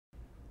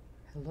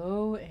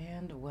Hello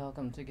and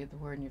welcome to Get the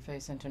Word in Your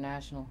Face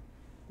International.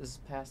 This is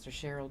Pastor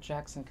Cheryl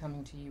Jackson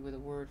coming to you with a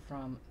word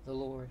from the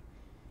Lord.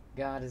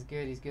 God is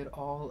good. He's good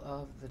all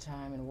of the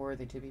time and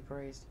worthy to be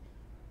praised.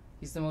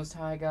 He's the Most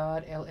High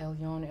God, El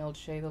Elyon, El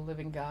Shai, the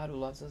living God who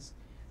loves us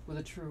with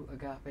a true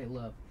agape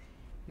love.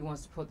 He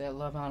wants to put that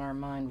love on our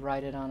mind,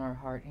 write it on our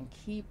heart, and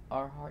keep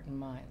our heart and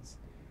minds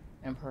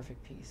in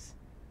perfect peace.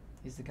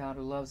 He's the God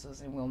who loves us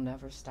and will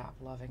never stop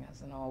loving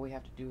us. And all we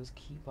have to do is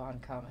keep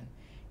on coming,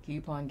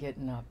 keep on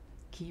getting up,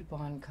 keep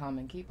on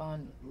coming, keep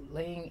on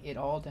laying it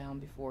all down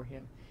before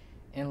Him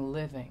and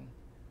living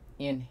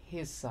in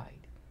His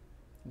sight.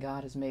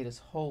 God has made us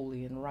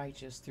holy and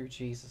righteous through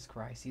Jesus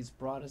Christ. He's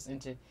brought us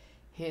into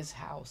His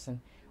house,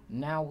 and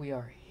now we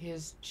are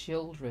His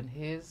children,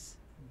 His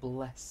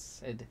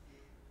blessed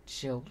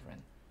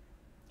children,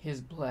 His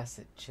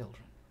blessed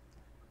children.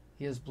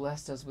 He has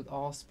blessed us with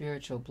all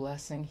spiritual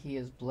blessing. He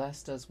has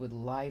blessed us with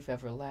life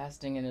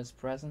everlasting in His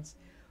presence.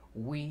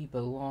 We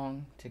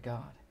belong to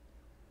God.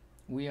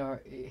 We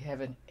have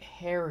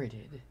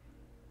inherited.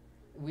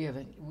 We have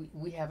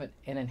an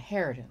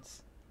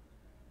inheritance,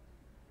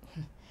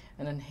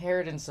 an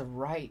inheritance of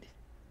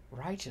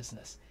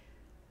righteousness,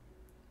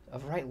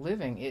 of right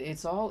living.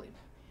 It's all,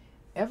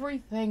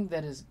 everything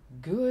that is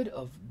good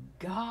of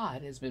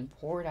God has been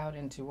poured out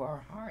into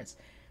our hearts.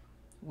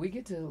 We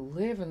get to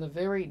live in the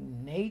very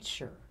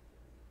nature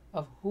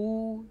of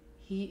who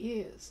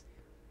He is,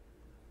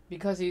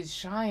 because He's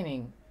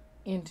shining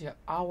into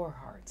our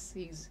hearts.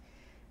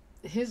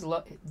 His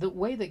love, the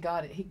way that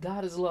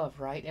God is love,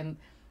 right? And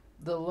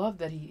the love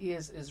that He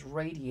is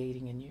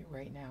radiating in you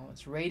right now.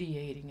 It's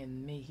radiating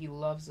in me. He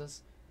loves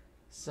us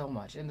so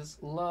much, and this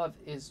love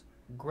is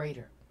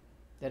greater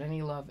than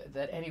any love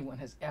that anyone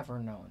has ever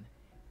known.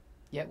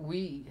 Yet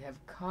we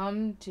have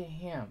come to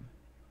Him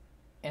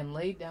and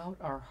laid out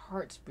our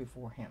hearts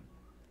before Him,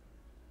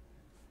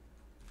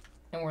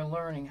 and we're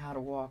learning how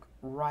to walk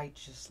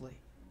righteously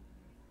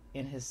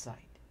in His sight.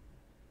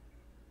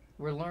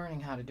 We're learning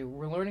how to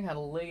we're learning how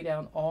to lay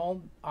down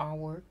all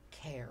our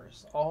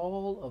cares,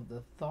 all of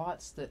the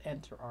thoughts that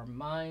enter our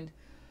mind,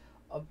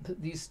 of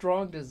these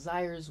strong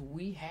desires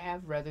we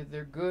have, whether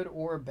they're good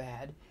or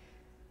bad.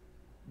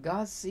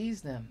 God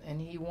sees them,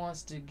 and He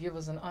wants to give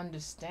us an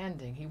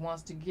understanding. He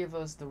wants to give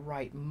us the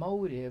right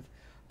motive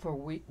for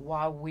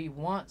why we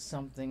want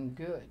something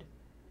good,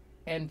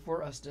 and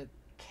for us to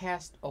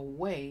cast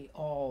away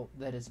all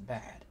that is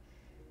bad.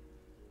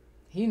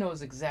 He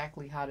knows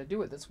exactly how to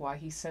do it. That's why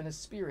He sent His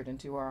Spirit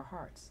into our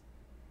hearts,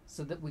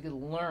 so that we could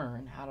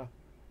learn how to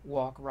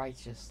walk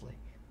righteously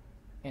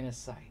in His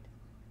sight.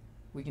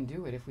 We can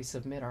do it if we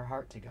submit our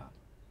heart to God.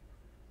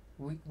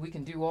 We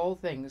can do all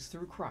things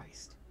through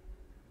Christ,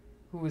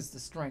 who is the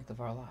strength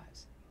of our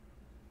lives.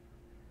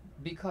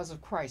 Because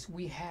of Christ,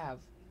 we have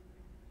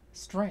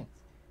strength.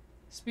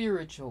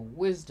 Spiritual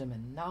wisdom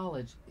and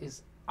knowledge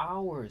is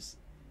ours.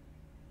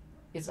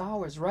 It's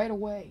ours right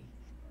away.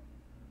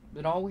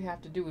 But all we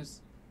have to do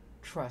is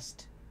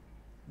trust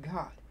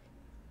God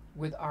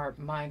with our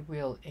mind,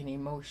 will, and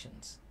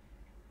emotions.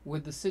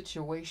 With the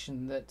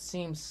situation that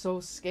seems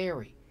so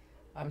scary,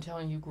 I'm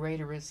telling you,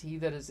 greater is He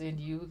that is in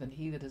you than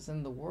he that is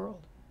in the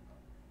world.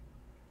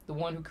 The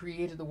one who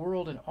created the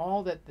world and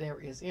all that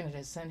there is in it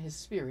has sent His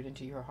Spirit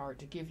into your heart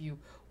to give you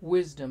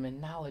wisdom and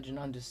knowledge and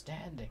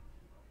understanding.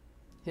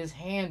 His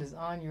hand is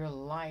on your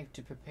life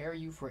to prepare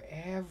you for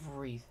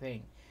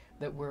everything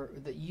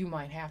that you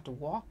might have to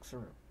walk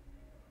through.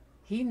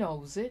 He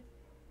knows it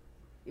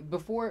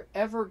before it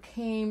ever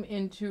came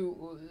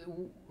into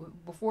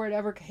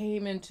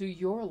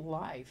your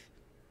life.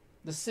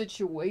 The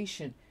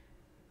situation,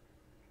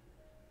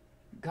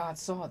 God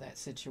saw that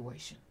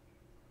situation,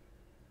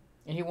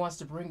 and He wants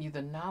to bring you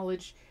the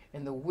knowledge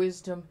and the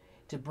wisdom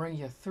to bring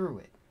you through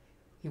it.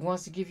 He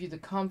wants to give you the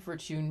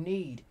comfort you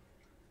need.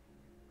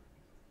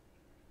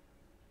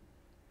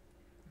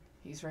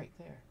 He's right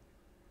there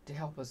to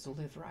help us to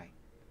live right.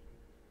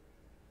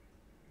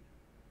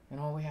 And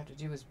all we have to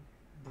do is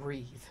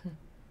breathe.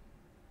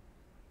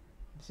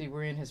 See,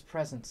 we're in His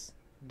presence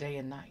day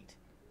and night.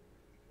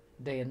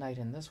 Day and night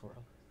in this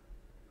world.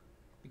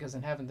 Because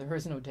in heaven there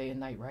is no day and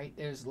night, right?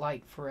 There's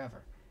light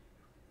forever.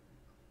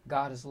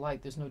 God is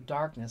light. There's no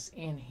darkness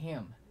in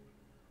Him.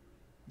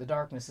 The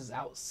darkness is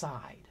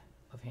outside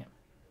of Him.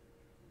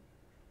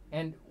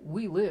 And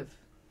we live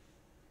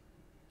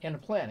in a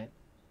planet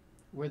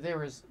where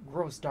there is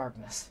gross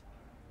darkness.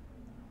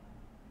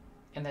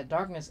 And that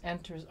darkness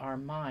enters our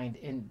mind,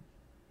 and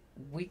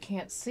we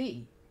can't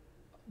see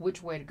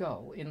which way to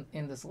go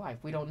in this life.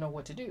 We don't know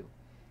what to do.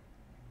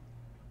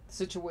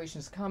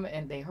 Situations come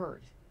and they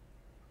hurt.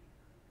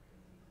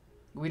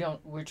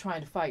 We're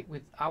trying to fight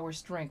with our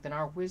strength and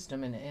our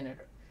wisdom, and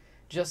it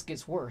just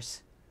gets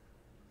worse.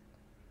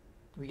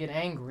 We get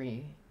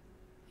angry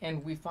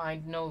and we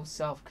find no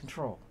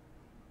self-control.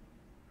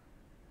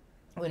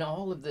 When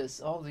all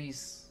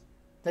these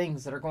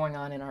things that are going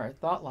on in our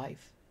thought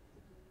life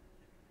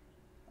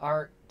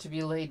are to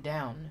be laid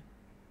down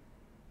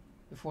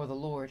before the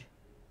Lord.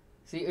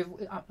 See,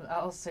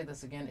 I'll say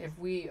this again. If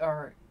we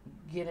are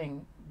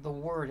getting the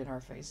word in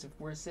our face, if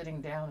we're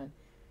sitting down and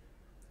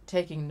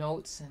taking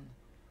notes and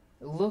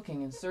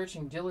looking and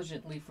searching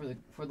diligently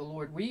for the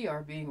Lord, we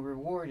are being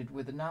rewarded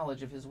with the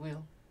knowledge of his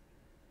will.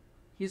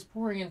 He's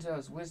pouring into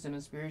us wisdom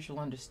and spiritual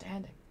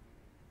understanding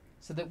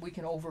so that we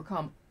can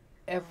overcome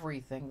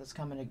everything that's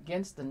coming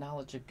against the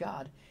knowledge of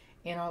God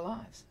in our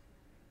lives.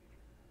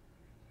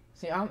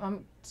 See,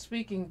 I'm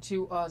speaking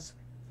to us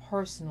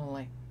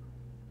personally,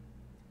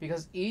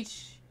 because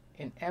each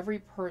and every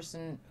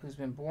person who's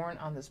been born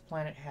on this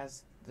planet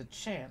has the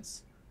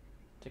chance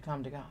to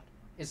come to God.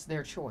 It's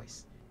their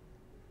choice.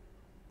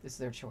 It's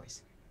their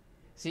choice.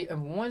 See,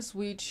 and once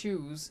we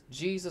choose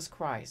Jesus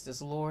Christ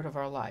as Lord of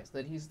our lives,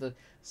 that he's the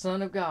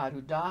Son of God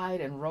who died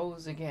and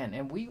rose again,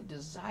 and we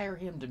desire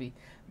him to be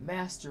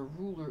master,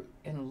 ruler,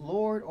 and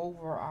Lord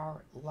over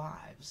our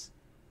lives,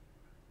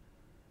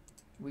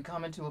 we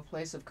come into a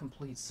place of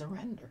complete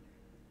surrender,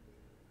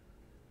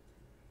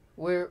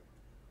 where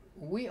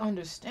we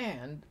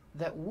understand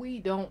that we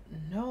don't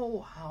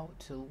know how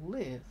to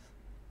live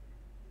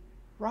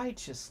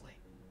righteously.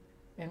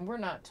 And we're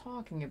not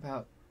talking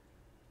about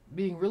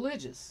being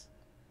religious.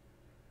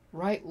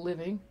 Right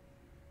living,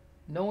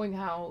 knowing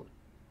how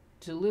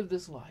to live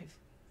this life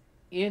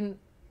in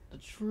the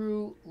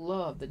true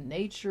love, the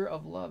nature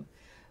of love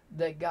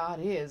that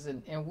God is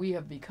and we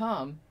have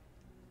become.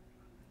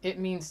 It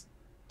means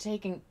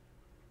taking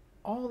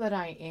all that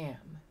I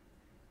am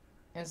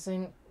and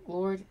saying,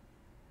 Lord,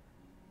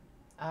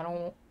 I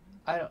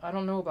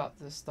don't know about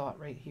this thought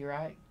right here.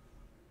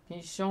 Can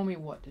you show me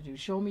what to do?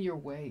 Show me your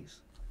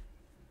ways.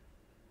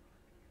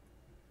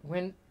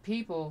 When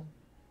people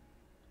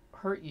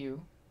hurt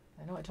you,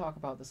 I know I talk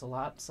about this a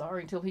lot.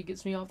 Sorry, until he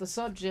gets me off the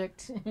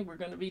subject. We're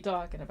going to be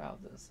talking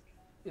about this.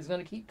 It's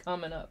going to keep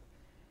coming up.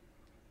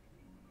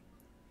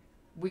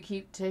 We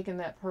keep taking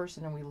that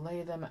person and we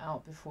lay them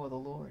out before the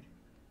Lord.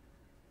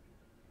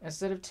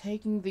 Instead of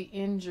taking the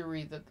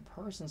injury that the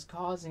person's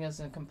causing us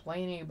and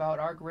complaining about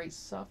our great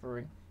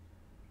suffering,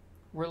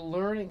 we're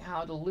learning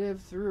how to live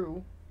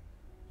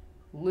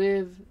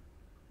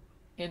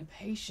in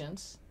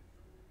patience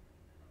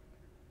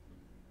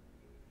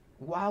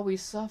while we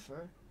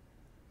suffer,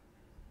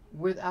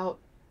 without,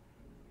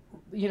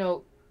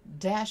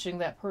 dashing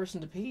that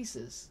person to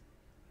pieces,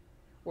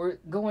 or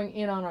going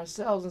in on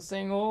ourselves and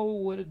saying, oh,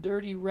 what a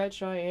dirty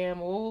wretch I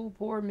am. Oh,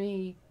 poor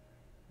me.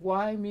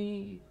 Why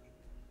me?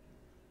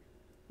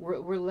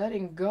 We're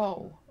letting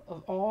go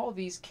of all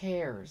these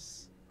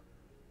cares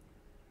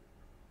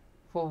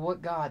for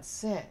what God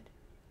said.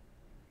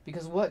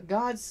 Because what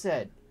God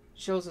said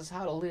shows us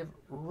how to live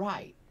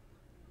right.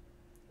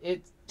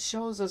 It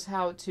shows us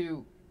how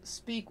to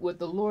speak what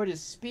the Lord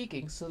is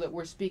speaking, so that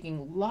we're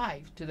speaking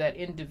life to that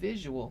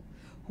individual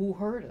who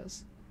hurt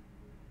us.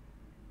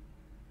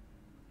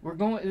 We're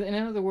going, in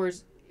other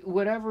words,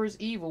 whatever is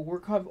evil,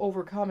 we're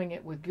overcoming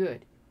it with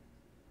good.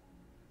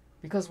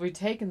 Because we've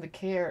taken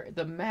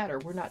the matter,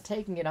 we're not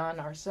taking it on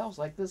ourselves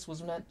like this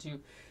was meant to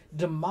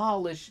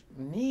demolish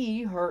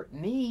me, hurt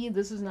me.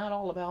 This is not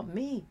all about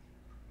me.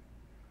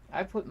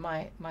 I put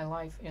my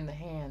life in the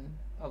hand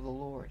of the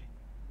Lord.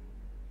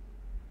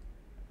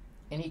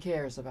 And he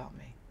cares about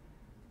me.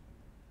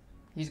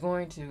 He's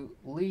going to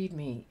lead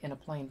me in a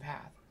plain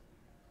path.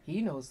 He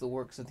knows the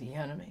works of the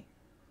enemy.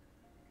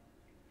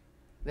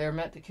 They're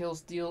meant to kill,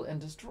 steal,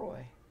 and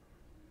destroy.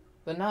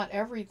 But not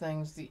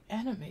everything's the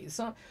enemy.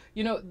 So,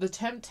 the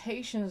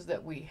temptations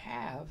that we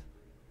have,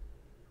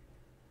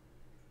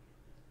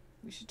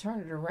 we should turn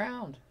it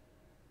around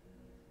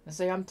and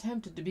say, I'm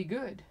tempted to be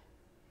good.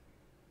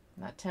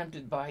 I'm not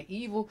tempted by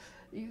evil.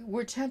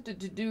 We're tempted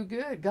to do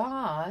good.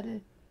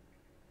 God,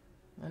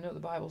 I know the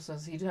Bible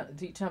says he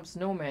tempts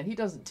no man. He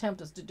doesn't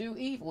tempt us to do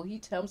evil. He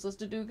tempts us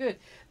to do good.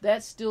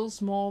 That still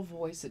small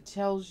voice that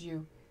tells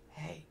you,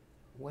 hey,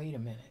 wait a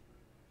minute.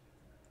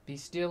 Be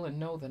still and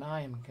know that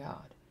I am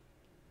God.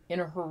 In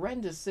a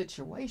horrendous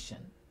situation,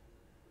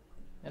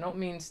 I don't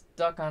mean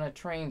stuck on a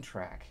train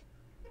track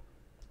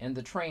and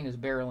the train is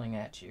barreling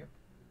at you.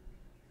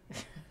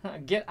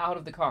 Get out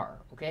of the car,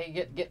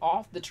 okay? Get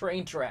off the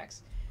train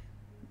tracks.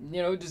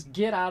 Just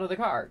get out of the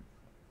car.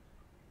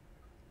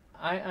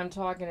 I'm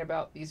talking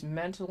about these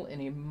mental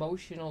and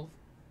emotional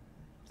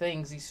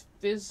things, these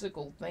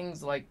physical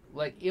things like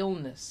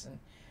illness and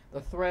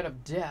the threat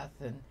of death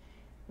and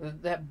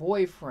that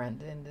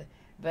boyfriend and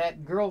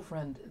that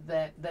girlfriend,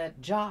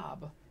 that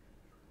job,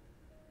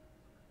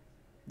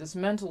 this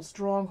mental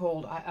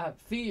stronghold,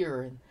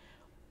 fear,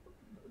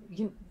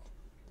 and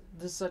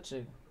there's such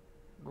a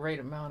great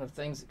amount of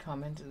things that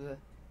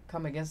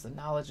come against the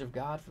knowledge of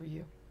God for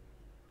you,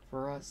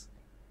 for us,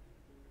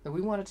 that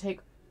we want to take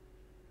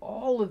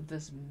all of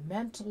this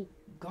mental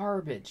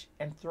garbage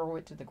and throw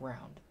it to the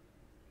ground,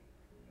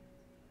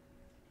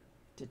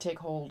 to take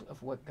hold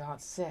of what God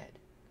said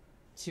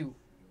to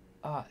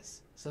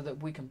us so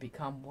that we can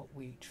become what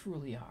we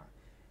truly are.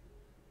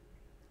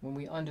 When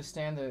we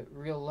understand the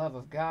real love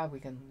of God, we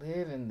can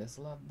live in this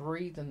love,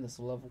 breathe in this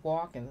love,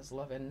 walk in this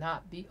love, and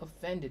not be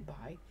offended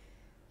by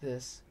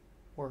this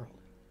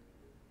world.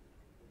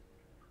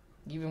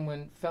 Even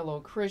when fellow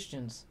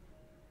Christians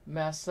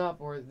mess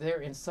up, or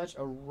they're in such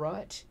a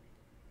rut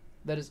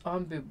that is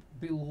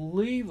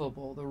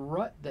unbelievable. The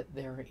rut that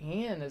they're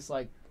in is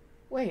like,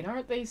 wait,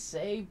 aren't they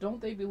saved?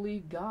 Don't they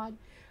believe God?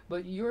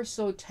 But you're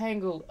so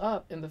tangled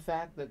up in the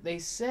fact that they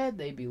said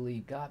they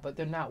believe God, but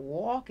they're not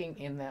walking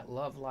in that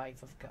love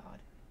life of God.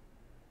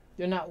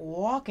 They're not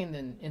walking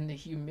in the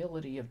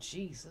humility of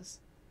Jesus.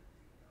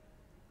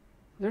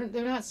 They're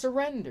not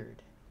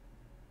surrendered.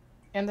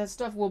 And that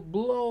stuff will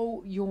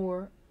blow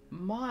your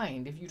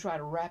mind if you try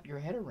to wrap your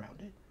head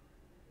around it.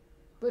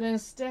 But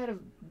instead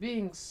of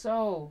being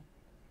so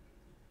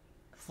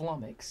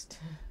flummoxed,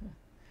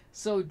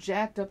 so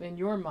jacked up in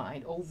your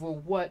mind over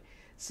what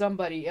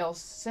somebody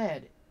else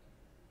said,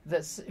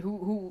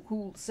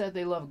 who said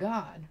they love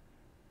God,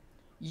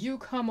 you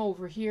come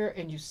over here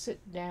and you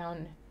sit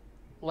down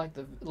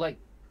like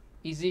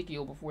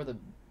Ezekiel before the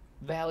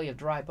valley of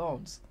dry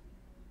bones.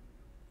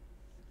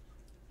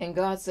 And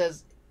God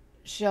says,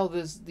 shall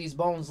these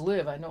bones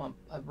live? I know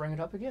I bring it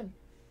up again.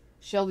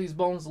 Shall these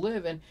bones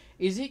live? And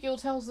Ezekiel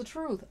tells the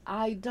truth.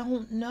 I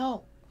don't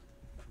know.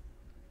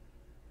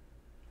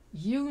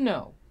 You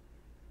know.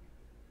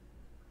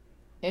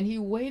 And he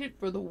waited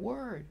for the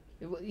word.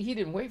 He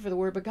didn't wait for the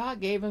word, but God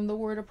gave him the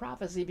word of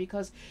prophecy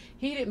because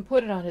he didn't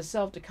put it on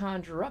himself to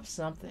conjure up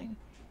something.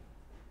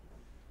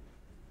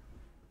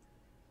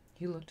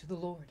 He looked to the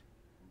Lord,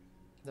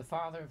 the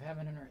Father of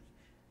heaven and earth,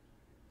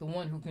 the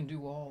one who can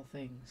do all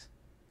things,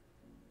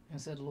 and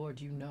said, Lord,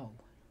 you know.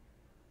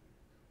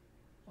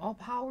 All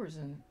power's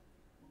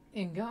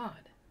in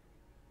God.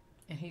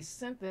 And he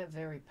sent that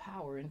very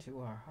power into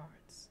our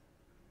hearts.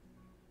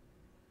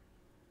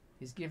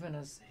 He's given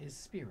us his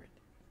Spirit.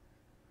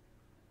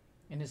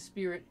 And his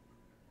Spirit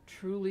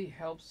truly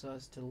helps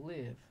us to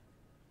live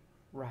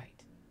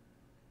right,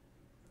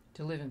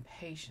 to live in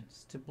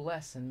patience, to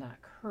bless and not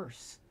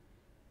curse,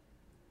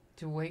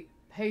 to wait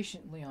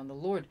patiently on the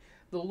Lord.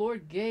 The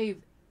Lord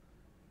gave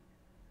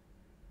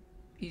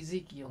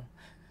Ezekiel,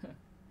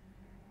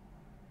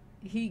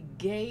 he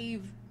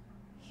gave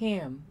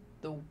him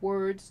the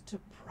words to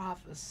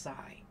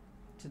prophesy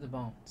to the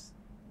bones.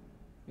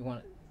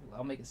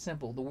 I'll make it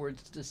simple, the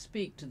words to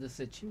speak to the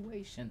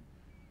situation.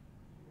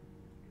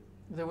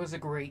 There was a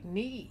great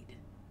need.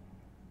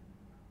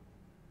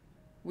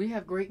 We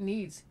have great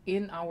needs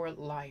in our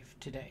life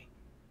today.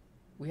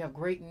 We have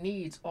great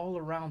needs all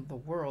around the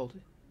world,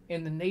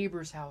 in the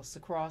neighbor's house,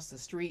 across the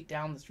street,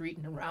 down the street,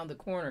 and around the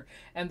corner.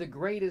 And the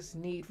greatest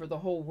need for the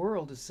whole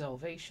world is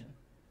salvation.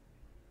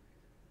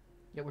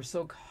 Yet we're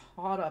so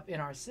caught up in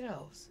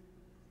ourselves,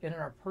 in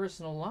our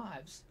personal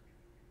lives,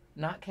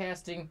 not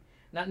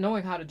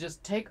knowing how to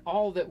just take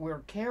all that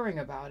we're caring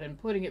about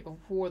and putting it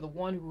before the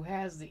one who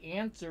has the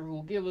answer, who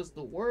will give us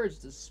the words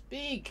to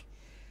speak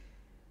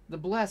the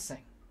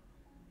blessing.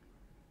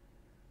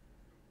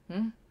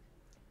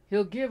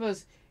 He'll give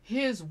us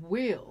his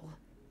will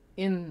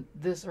in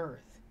this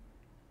earth.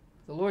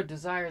 The Lord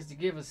desires to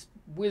give us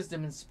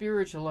wisdom and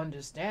spiritual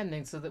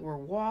understanding so that we're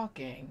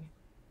walking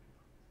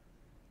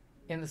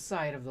in the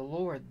sight of the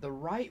Lord the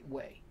right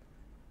way,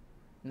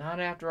 not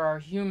after our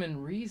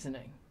human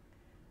reasoning,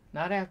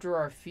 not after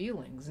our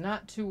feelings,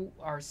 not to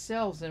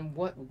ourselves and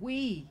what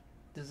we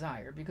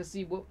desire. Because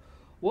see,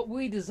 what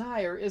we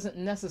desire isn't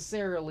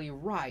necessarily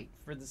right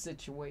for the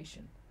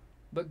situation,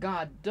 but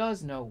God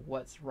does know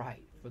what's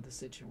right for the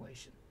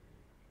situation.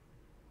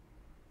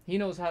 He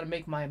knows how to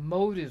make my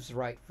motives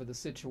right for the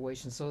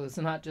situation, so it's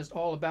not just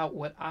all about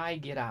what I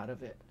get out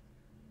of it,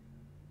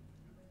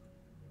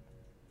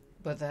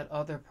 but that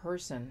other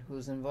person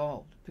who's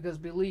involved. Because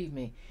believe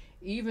me,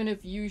 even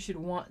if you should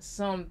want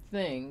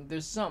something,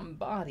 there's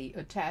somebody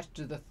attached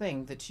to the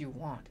thing that you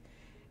want.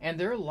 And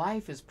their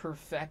life is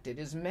perfected,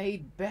 is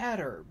made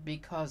better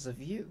because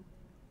of you.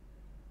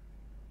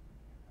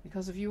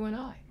 Because of you and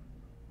I.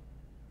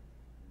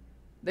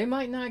 They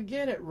might not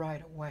get it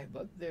right away,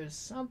 but there's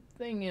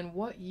something in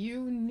what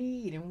you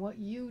need and what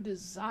you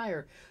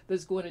desire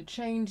that's going to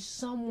change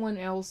someone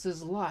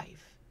else's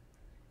life.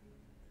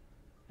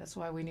 That's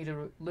why we need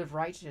to live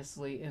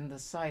righteously in the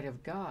sight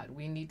of God.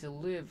 We need to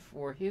live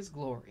for his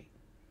glory.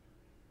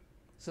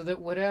 So that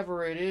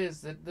whatever it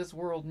is that this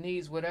world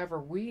needs, whatever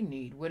we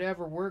need,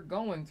 whatever we're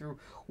going through,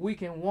 we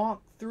can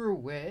walk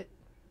through it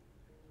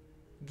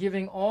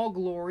giving all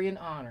glory and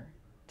honor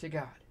to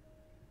God.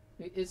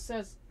 It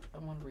says, I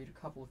want to read a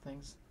couple of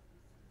things.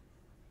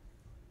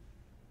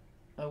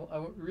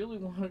 I really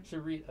wanted to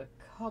read a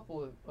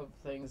couple of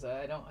things.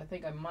 I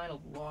think I might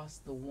have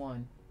lost the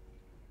one.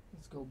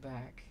 Let's go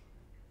back.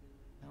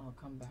 And I'll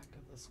come back to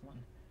this one.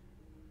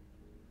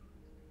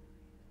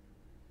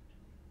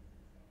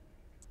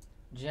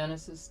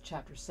 Genesis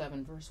chapter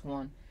 7 verse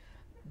 1.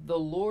 The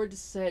Lord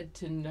said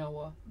to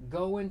Noah,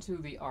 go into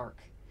the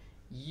ark,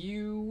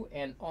 you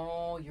and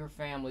all your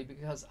family,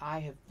 because I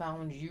have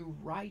found you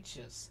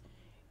righteous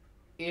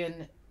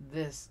in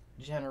this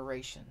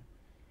generation.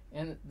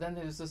 And then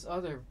there's this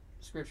other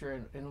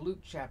scripture in Luke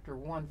chapter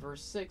 1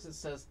 verse 6. It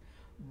says,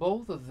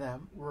 both of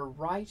them were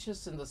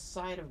righteous in the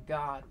sight of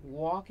God,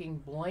 walking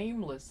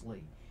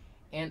blamelessly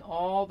in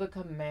all the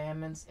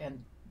commandments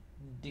and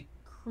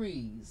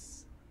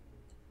decrees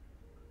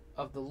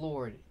of the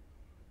Lord.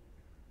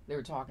 They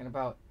were talking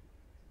about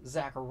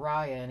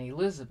Zachariah and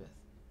Elizabeth.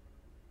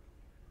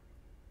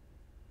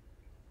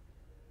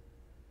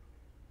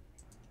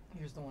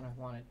 Here's the one I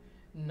wanted.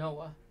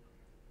 Noah,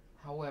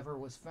 however,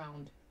 was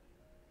found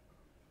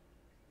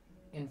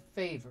in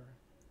favor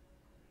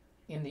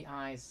in the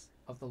eyes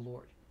of the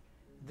Lord.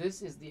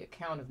 This is the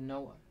account of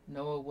Noah.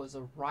 Noah was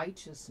a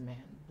righteous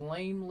man,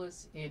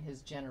 blameless in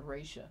his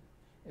generation.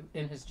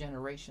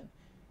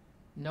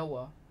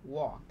 Noah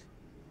walked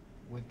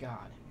with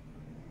God.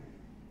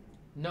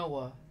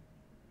 Noah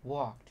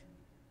walked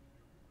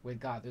with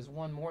God. There's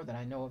one more that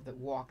I know of that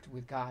walked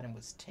with God and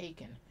was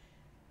taken.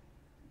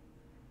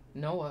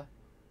 Noah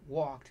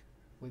walked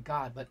with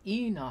God, but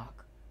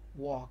Enoch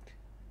walked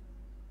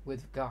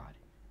with God.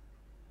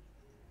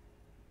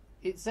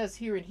 It says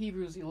here in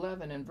Hebrews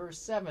 11 and verse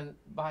 7,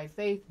 by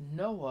faith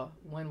Noah,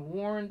 when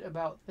warned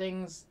about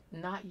things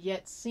not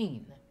yet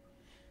seen,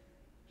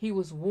 he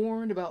was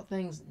warned about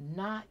things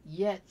not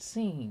yet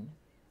seen,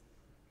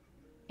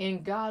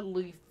 in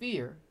godly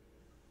fear,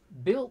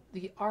 built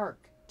the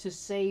ark to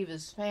save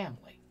his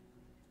family.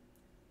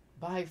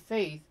 By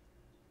faith,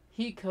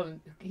 he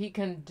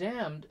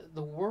condemned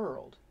the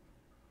world,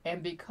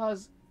 and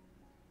became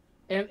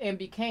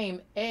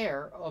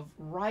heir of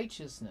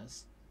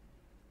righteousness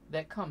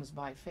that comes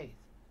by faith.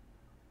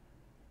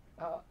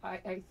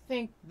 I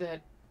think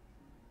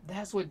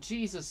that's what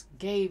Jesus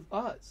gave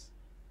us.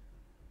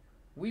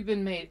 We've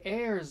been made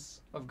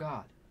heirs of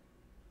God,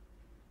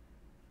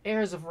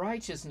 heirs of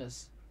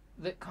righteousness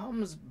that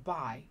comes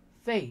by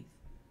faith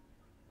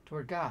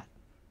toward God.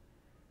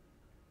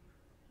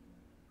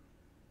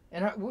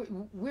 And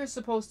we're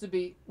supposed to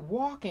be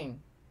walking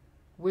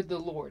with the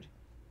Lord,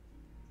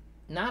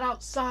 not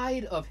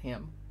outside of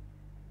Him.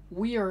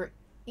 We are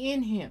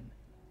in Him.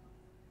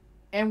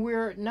 And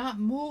we're not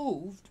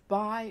moved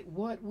by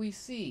what we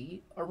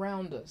see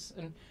around us.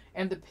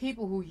 And the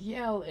people who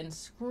yell and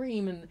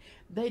scream and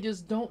they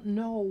just don't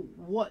know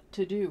what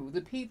to do.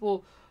 The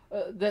people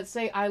that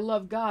say, I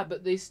love God,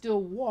 but they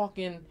still walk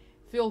in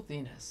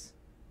filthiness.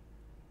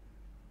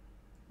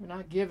 We're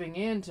not giving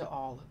in to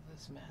all of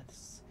this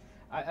mess.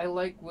 I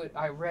like what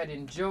I read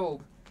in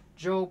Job.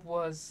 Job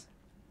was,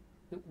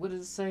 what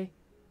does it say?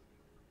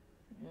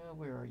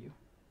 Where are you?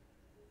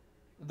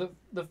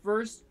 The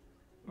first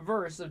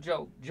verse of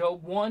Job,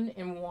 Job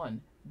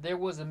 1:1. There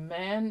was a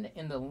man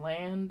in the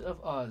land of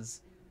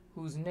Uz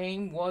whose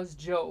name was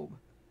Job,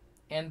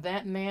 and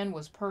that man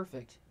was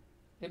perfect.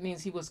 It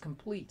means he was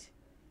complete.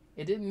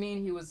 It didn't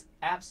mean he was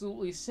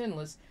absolutely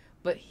sinless,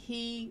 but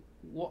he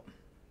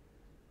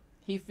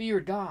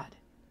feared God,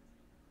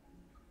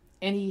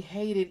 and he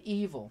hated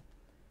evil,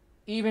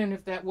 even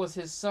if that was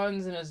his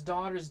sons and his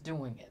daughters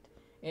doing it,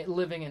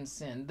 living in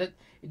sin. That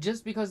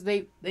just because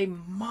they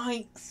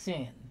might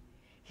sin,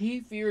 he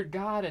feared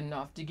God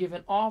enough to give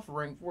an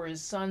offering for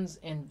his sons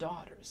and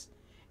daughters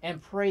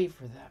and pray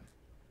for them.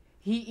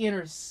 He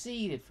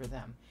interceded for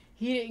them.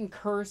 He didn't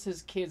curse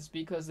his kids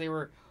because they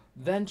were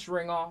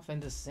venturing off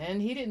into sin.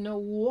 He didn't know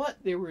what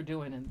they were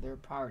doing in their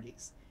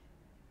parties.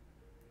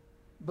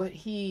 But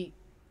he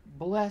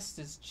blessed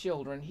his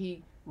children.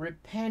 He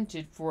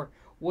repented for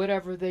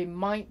whatever they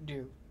might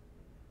do.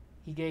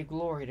 He gave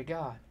glory to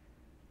God.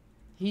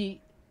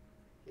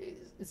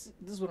 This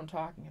is what I'm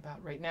talking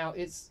about right now.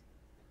 It's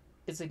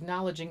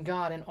acknowledging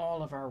God in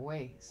all of our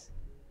ways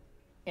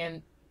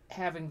and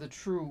having the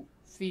true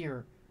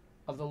fear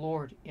of the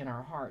Lord in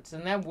our hearts.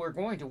 And then we're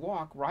going to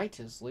walk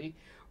righteously.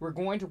 We're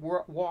going to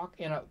walk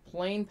in a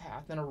plain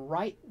path, in a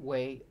right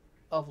way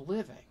of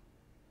living.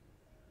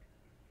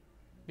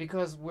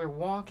 Because we're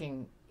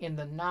walking in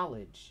the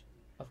knowledge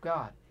of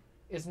God.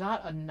 It's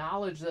not a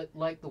knowledge that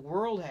like the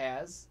world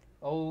has.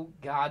 Oh,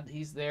 God,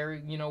 He's there.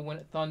 When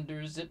it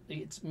thunders,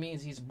 it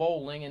means He's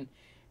bowling. And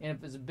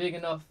if it's a big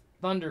enough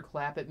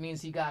thunderclap, it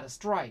means He got a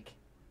strike.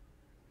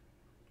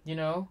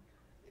 No.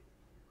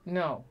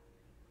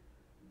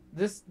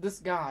 This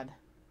God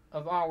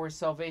of our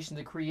salvation,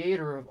 the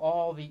creator of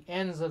all the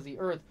ends of the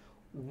earth,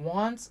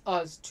 wants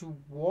us to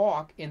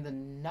walk in the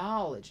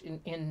knowledge.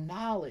 In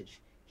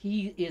knowledge,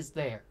 He is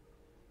there.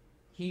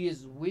 He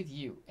is with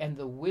you. And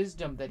the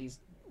wisdom that He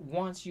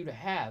wants you to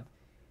have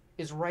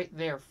is right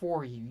there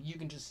for you. You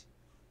can just,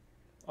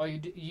 all you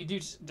do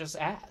just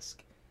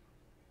ask.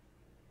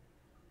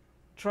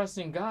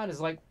 Trusting God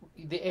is like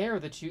the air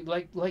that you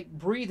like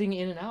breathing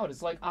in and out.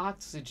 It's like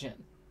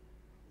oxygen.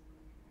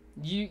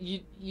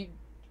 You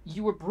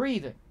are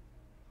breathing,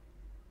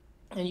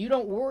 and you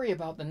don't worry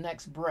about the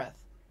next breath.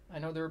 I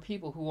know there are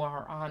people who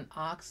are on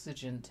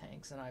oxygen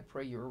tanks, and I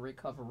pray your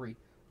recovery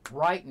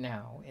right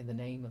now in the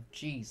name of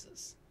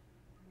Jesus.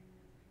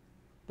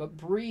 But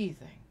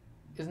breathing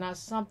is not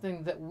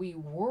something that we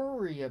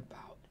worry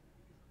about.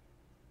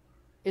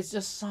 It's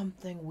just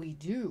something we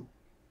do.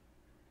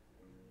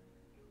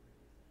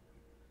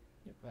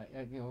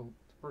 The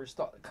first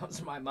thought that comes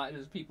to my mind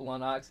is people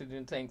on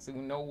oxygen tanks who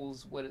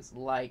knows what it's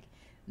like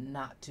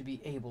not to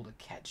be able to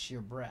catch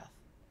your breath.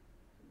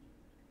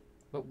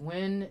 But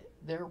when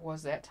there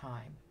was that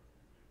time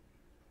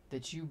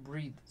that you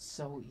breathed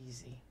so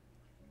easy,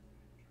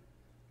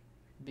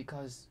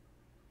 Because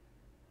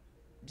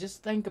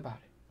just think about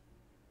it.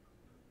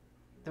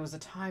 There was a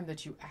time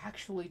that you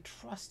actually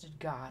trusted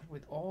God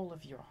with all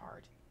of your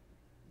heart.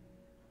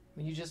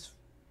 When you just,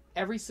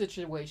 every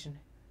situation,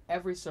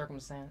 every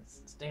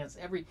circumstance,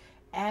 every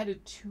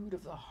attitude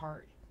of the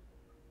heart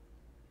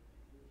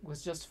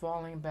was just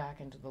falling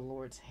back into the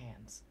Lord's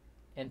hands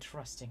and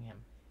trusting Him,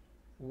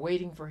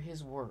 waiting for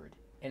His word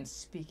and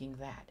speaking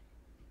that.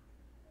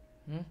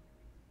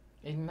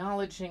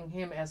 Acknowledging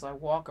Him as I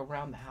walk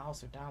around the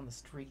house or down the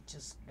street.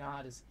 Just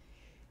God is,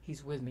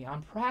 He's with me.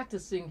 I'm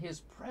practicing His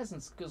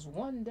presence, because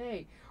one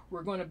day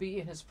we're going to be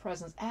in His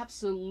presence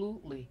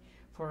absolutely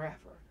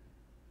forever.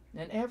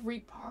 And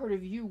every part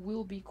of you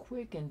will be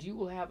quickened. You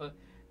will have a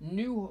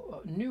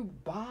new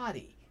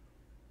body.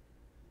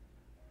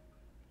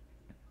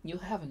 You'll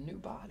have a new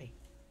body.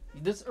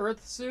 This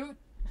earth suit,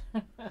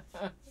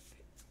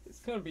 it's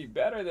going to be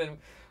better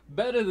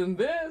than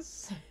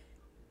this.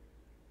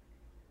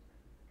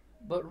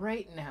 But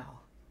right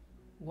now,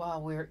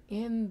 while we're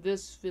in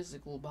this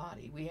physical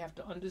body, we have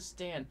to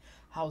understand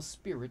how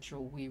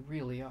spiritual we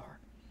really are.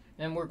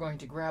 And we're going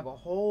to grab a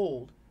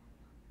hold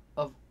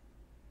of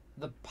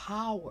the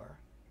power.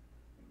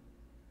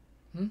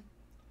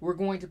 We're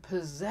going to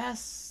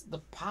possess the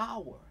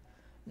power,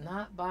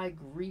 not by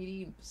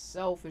greedy,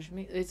 selfish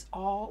means. It's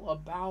all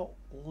about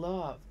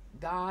love.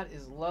 God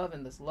is love,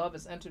 and this love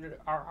has entered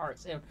our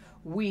hearts. And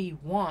we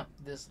want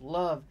this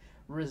love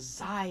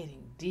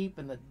residing deep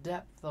in the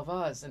depth of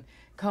us and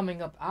coming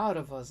up out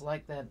of us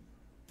like that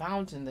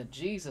fountain that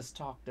Jesus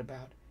talked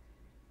about.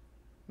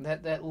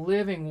 That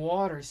living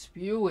water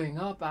spewing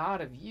up out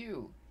of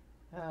you.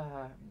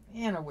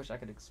 Man, I wish I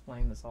could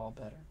explain this all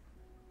better.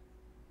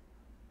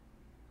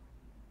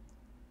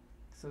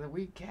 So that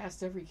we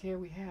cast every care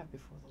we have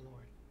before the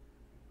Lord.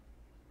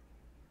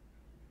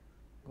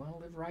 You want to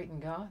live right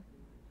in God?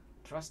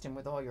 Trust Him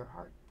with all your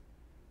heart.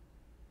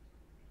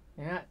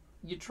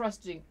 You're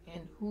trusting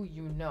in who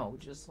you know,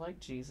 just like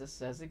Jesus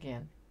says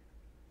again.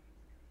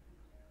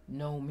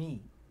 Know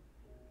me.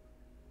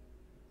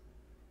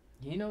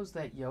 He knows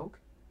that yoke.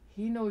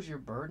 He knows you're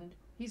burdened.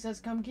 He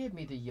says, come give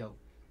me the yoke.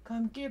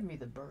 Come give me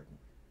the burden.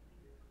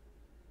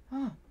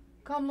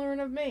 Come learn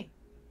of me.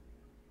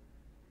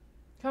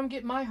 Come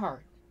get my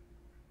heart.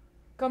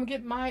 Come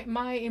get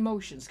my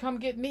emotions. Come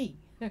get me.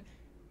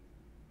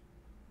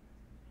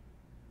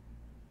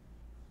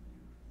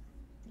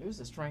 There's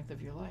the strength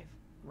of your life.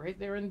 Right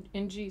there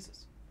in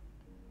Jesus.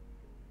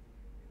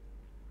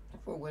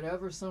 For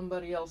whatever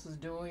somebody else is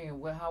doing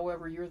and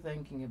however you're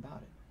thinking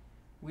about it,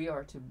 we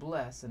are to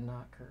bless and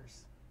not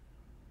curse.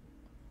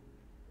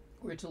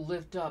 We're to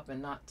lift up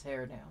and not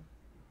tear down.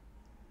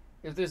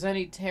 If there's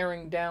any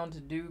tearing down to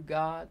do,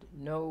 God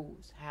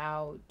knows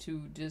how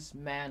to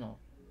dismantle.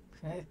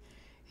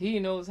 He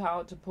knows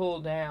how to pull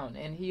down,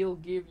 and He'll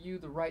give you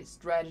the right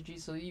strategy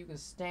so you can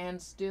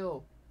stand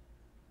still.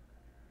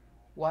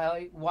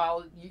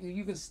 While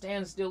you can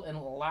stand still and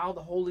allow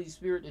the Holy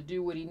Spirit to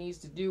do what He needs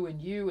to do in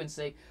you and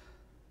say,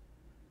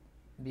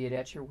 be it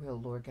at your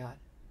will, Lord God.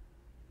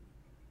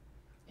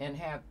 And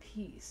have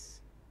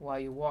peace while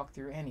you walk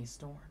through any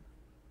storm.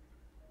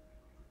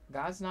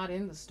 God's not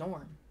in the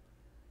storm.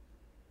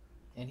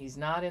 And He's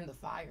not in the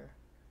fire.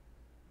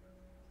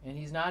 And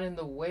He's not in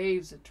the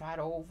waves that try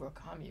to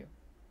overcome you.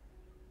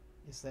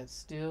 It's that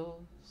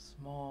still,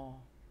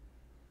 small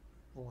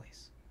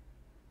voice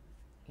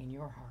in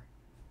your heart.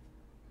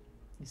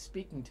 He's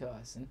speaking to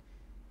us. And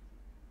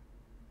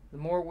the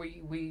more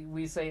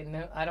we say,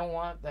 no, I don't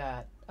want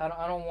that.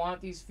 I don't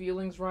want these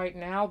feelings right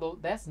now. Though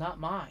that's not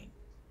mine.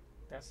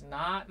 That's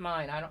not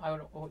mine. I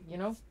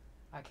don't,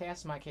 I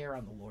cast my care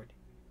on the Lord.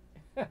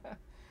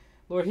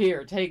 Lord,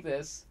 here, take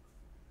this.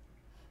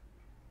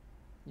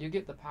 You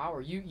get the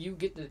power. You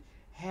get to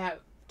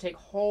take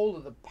hold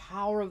of the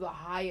power of the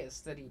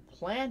highest that He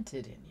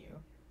planted in you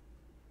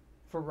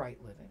for right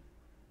living.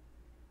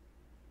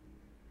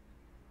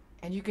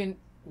 And you can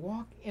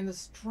walk in the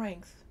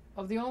strength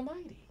of the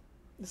Almighty,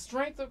 the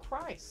strength of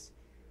Christ.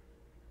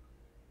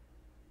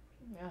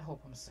 I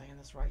hope I'm saying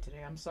this right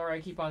today. I'm sorry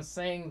I keep on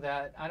saying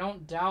that. I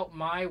don't doubt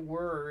my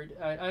word.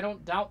 I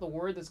don't doubt the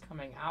word that's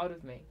coming out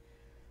of me.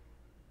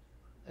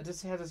 I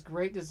just have this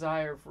great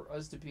desire for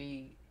us to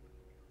be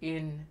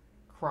in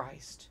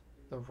Christ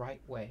the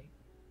right way.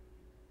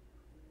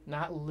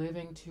 Not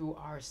living to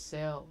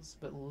ourselves,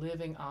 but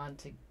living on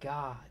to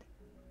God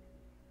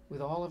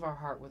with all of our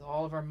heart, with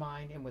all of our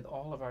mind, and with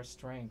all of our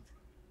strength.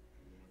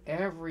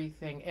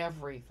 Everything.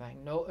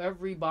 No,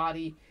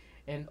 everybody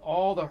and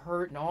all the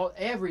hurt and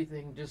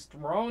everything just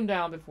thrown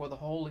down before the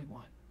Holy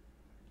One,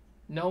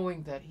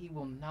 knowing that He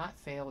will not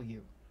fail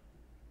you.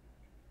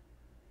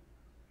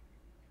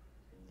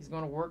 He's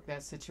going to work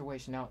that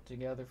situation out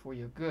together for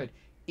your good,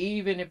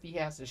 even if He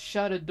has to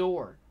shut a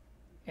door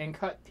and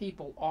cut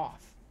people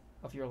off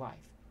of your life.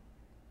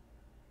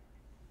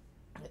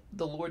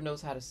 The Lord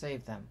knows how to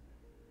save them,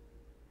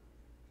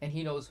 and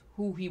He knows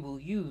who He will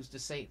use to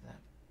save them.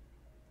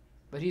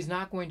 But He's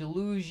not going to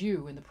lose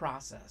you in the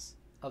process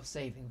of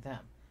saving them.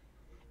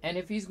 And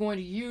if He's going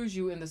to use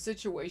you in the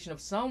situation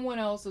of someone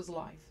else's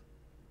life,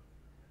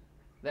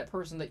 that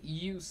person that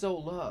you so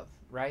love,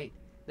 right?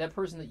 That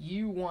person that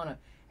you want to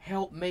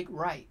help make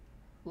right.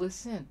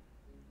 Listen,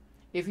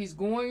 if he's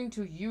going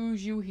to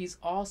use you, he's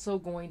also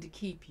going to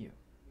keep you.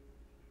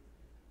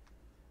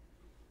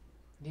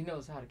 He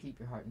knows how to keep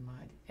your heart and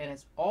mind. And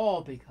it's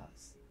all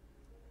because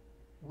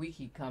we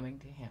keep coming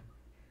to him.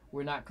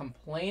 We're not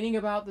complaining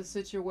about the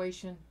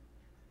situation.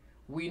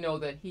 We know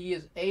that he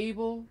is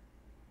able,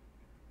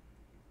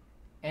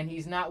 and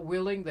he's not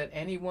willing that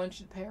anyone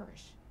should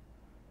perish,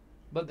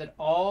 but that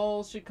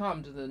all should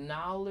come to the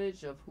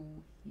knowledge of who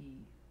he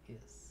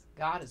is.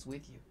 God is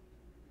with you.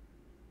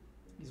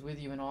 He's with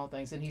you in all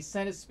things, and he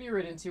sent his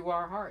spirit into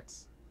our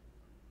hearts.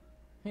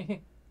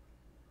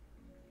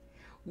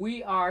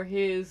 We are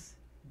his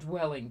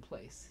dwelling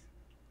place.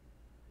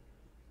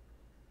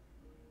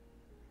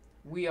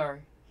 We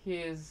are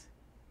his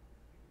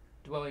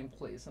dwelling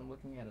place. I'm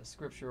looking at a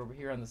scripture over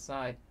here on the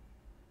side.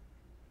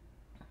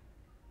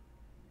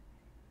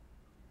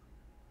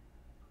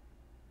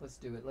 Let's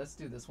do it. Let's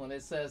do this one.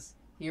 It says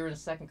here in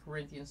 2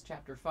 Corinthians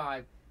chapter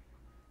 5,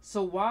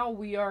 so while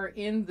we are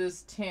in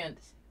this tent,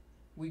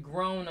 we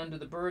groan under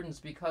the burdens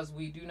because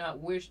we do not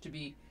wish to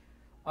be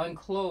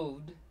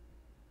unclothed,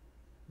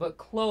 but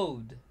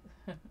clothed,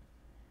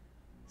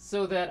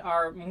 so that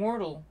our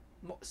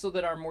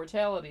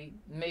mortality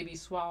may be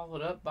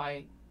swallowed up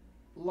by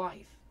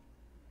life.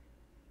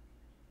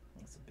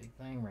 That's a big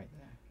thing right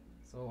there.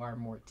 So our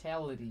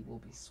mortality will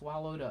be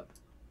swallowed up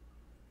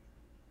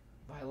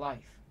by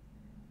life.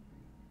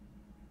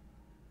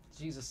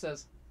 Jesus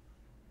says,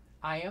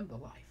 I am the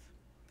life.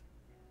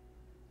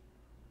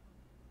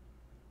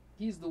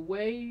 He's the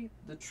way,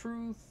 the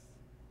truth,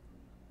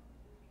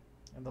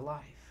 and the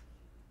life.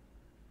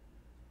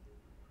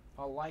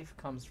 All life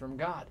comes from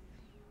God.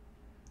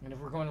 And if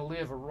we're going to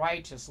live a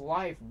righteous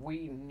life,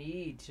 we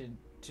need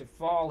to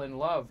fall in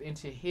love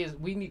into his,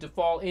 we need to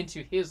fall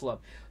into his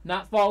love.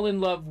 Not fall in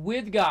love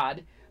with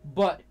God,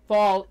 but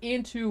fall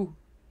into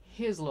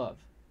his love.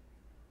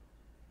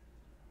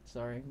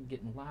 Sorry, I'm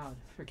getting loud.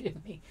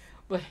 Forgive me.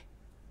 But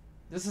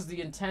this is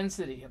the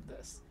intensity of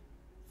this.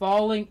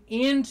 Falling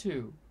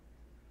into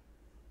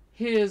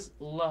his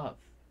love.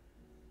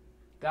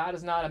 God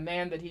is not a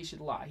man that he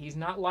should lie. He's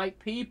not like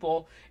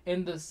people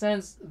in the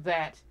sense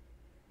that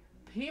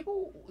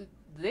people,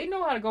 they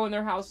know how to go in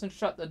their house and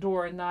shut the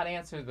door and not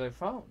answer their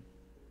phone.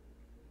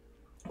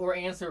 Or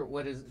answer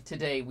what is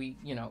today, we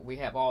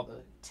have all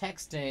the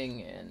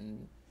texting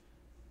and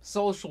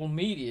social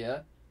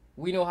media.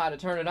 We know how to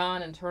turn it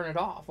on and turn it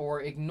off,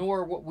 or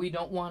ignore what we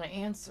don't want to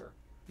answer,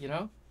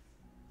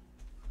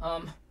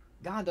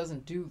 God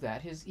doesn't do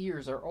that. His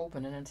ears are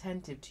open and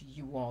attentive to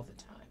you all the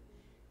time.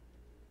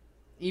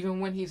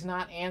 Even when he's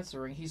not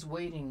answering, he's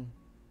waiting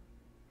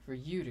for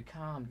you to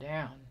calm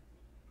down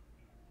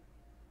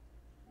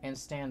and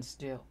stand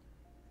still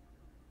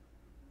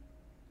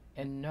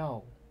and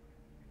know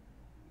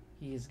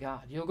he is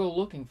God. You'll go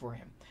looking for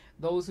him.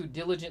 Those who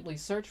diligently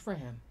search for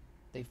him,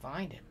 they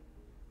find him.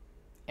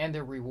 And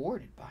they're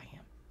rewarded by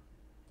him.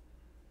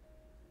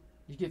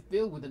 You get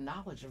filled with the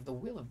knowledge of the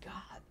will of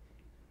God.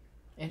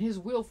 And his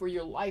will for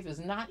your life is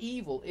not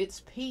evil.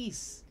 It's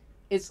peace.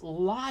 It's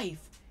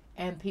life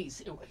and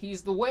peace.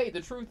 He's the way,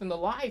 the truth, and the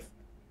life.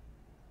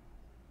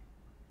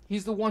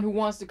 He's the one who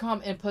wants to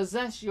come and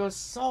possess your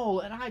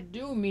soul. And I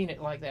do mean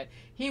it like that.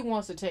 He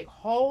wants to take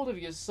hold of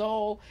your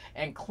soul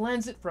and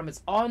cleanse it from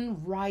its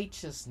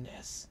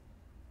unrighteousness,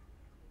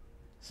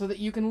 so that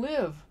you can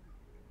live.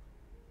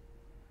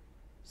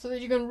 So that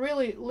you can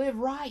really live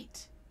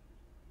right.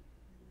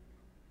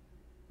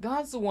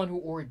 God's the one who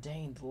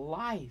ordained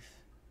life.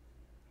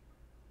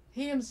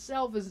 He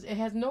himself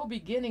has no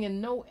beginning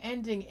and no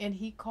ending, and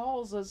he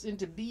calls us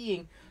into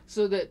being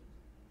so that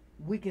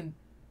we can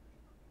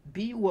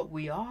be what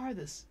we are,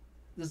 this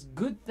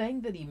good thing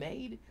that he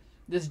made,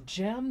 this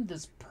gem,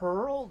 this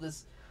pearl,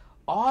 this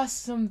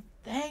awesome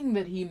thing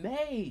that he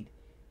made.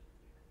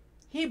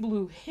 He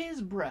blew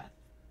his breath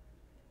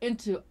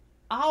into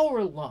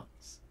our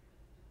lungs.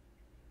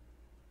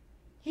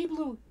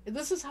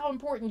 This is how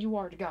important you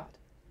are to God.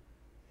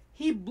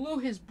 He blew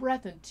his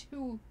breath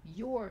into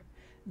your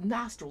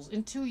nostrils,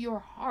 into your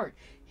heart.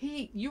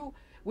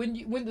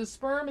 When the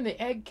sperm and the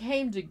egg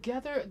came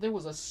together, there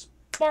was a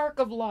spark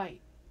of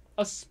light.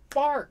 A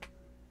spark.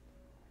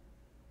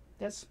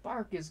 That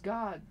spark is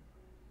God.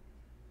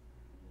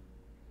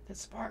 That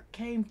spark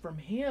came from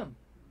him.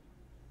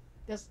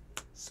 That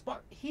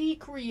spark he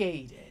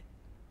created.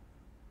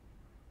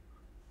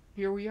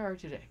 Here we are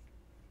today,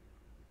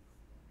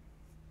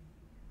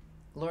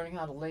 learning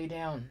how to lay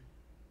down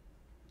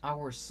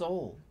our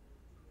soul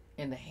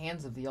in the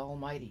hands of the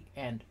Almighty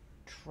and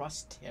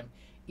trust him,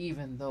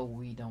 even though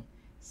we don't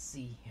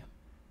see him.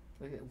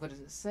 What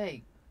does it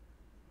say?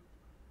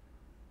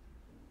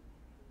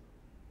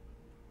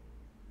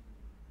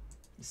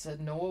 It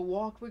said Noah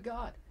walked with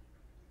God.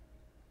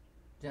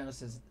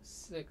 Genesis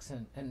 6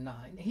 and 9.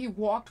 He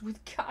walked with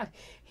God.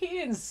 He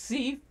didn't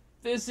see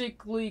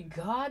physically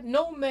God.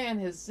 No man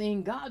has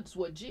seen God. That's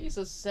what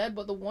Jesus said,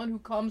 but the one who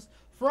comes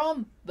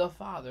from the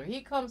Father.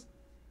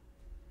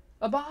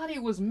 A body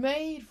was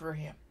made for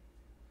him.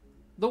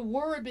 The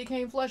Word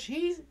became flesh.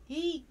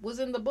 He was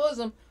in the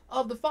bosom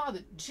of the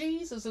Father.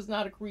 Jesus is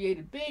not a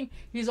created being.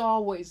 He's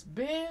always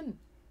been.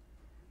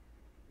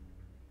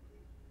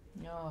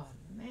 Oh,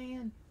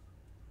 man.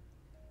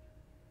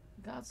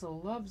 God so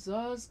loves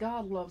us.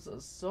 God loves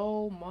us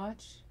so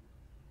much.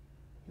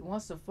 He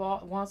wants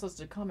us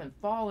to come and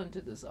fall into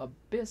this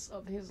abyss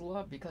of His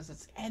love because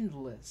it's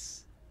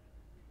endless.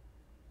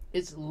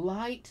 It's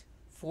light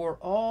for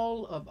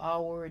all of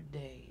our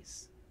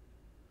days.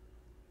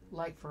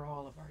 Light for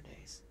all of our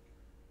days.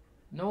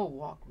 Noah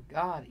walked with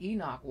God.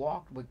 Enoch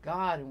walked with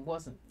God and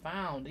wasn't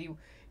found.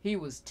 He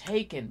was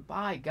taken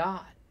by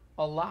God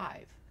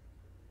alive.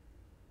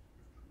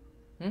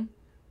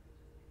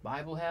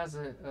 Bible has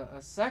a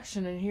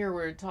section in here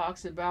where it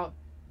talks about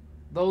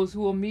those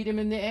who will meet Him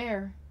in the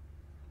air.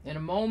 In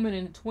a moment,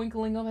 in the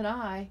twinkling of an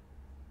eye.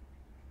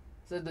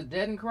 Said the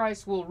dead in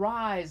Christ will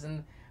rise,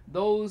 and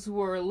those who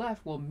are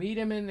left will meet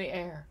Him in the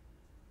air.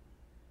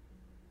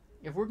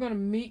 If we're going to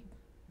meet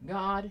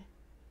God,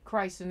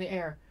 Christ in the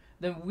air,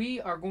 then we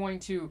are going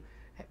to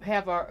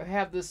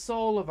have the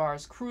soul of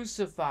ours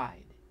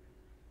crucified.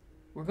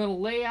 We're going to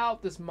lay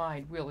out this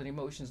mind, will, and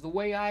emotions. The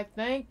way I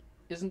think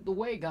isn't the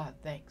way God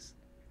thinks.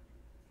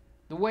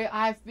 The way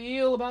I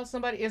feel about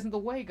somebody isn't the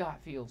way God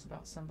feels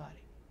about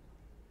somebody.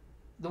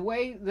 The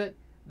way that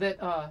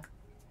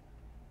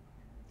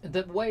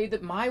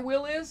my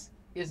will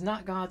is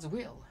not God's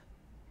will.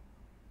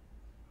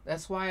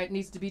 That's why it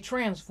needs to be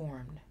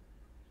transformed.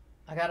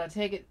 I gotta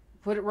take it,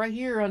 put it right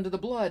here under the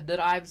blood that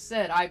I've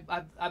said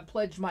I've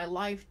pledged my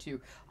life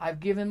to. I've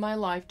given my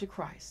life to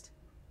Christ,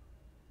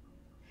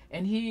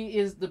 and He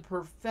is the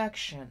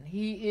perfection.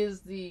 He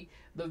is the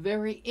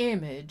very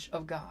image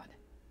of God.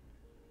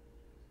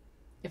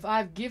 If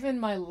I've given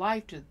my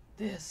life to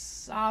this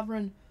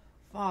sovereign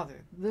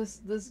Father,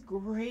 this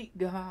great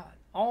God,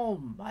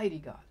 almighty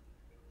God,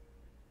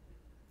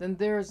 then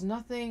there is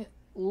nothing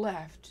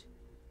left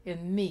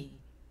in me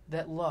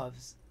that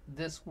loves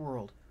this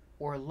world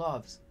or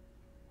loves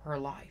her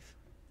life.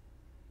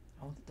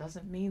 Oh, it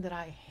doesn't mean that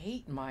I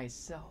hate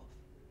myself.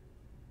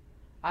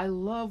 I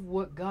love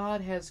what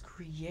God has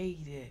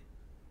created.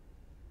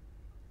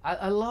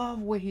 I love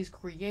what He's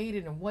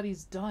created and what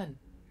He's done.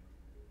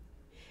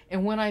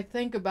 And when I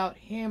think about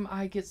Him,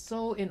 I get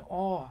so in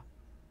awe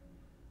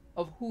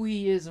of who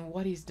He is and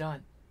what He's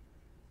done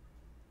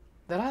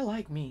that I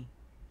like me.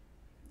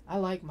 I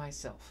like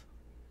myself.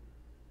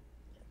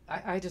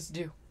 I just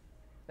do.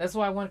 That's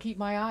why I want to keep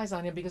my eyes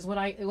on Him, because when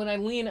I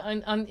lean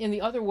in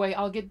the other way,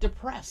 I'll get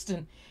depressed,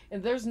 and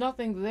there's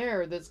nothing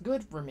there that's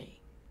good for me.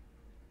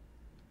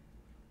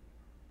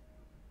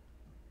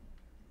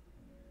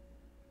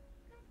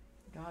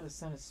 God has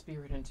sent His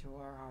Spirit into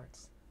our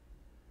hearts.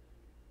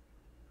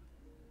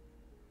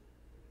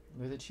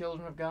 We're the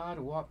children of God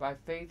who walk by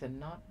faith and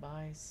not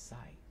by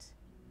sight.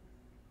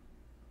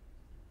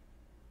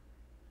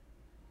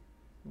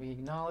 We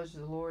acknowledge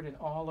the Lord in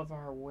all of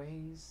our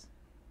ways,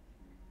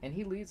 and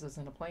He leads us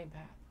in a plain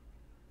path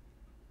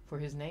for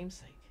His name's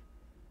sake.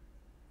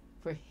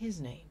 For His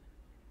name.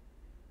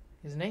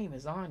 His name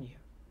is on you.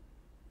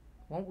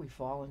 Won't we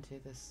fall into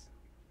this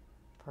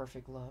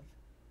perfect love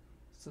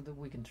so that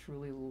we can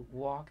truly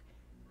walk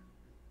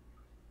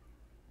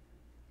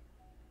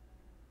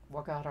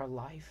out our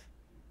life?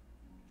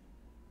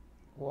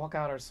 Walk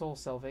out our soul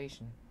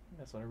salvation.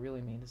 That's what I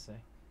really mean to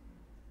say.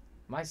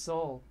 My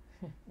soul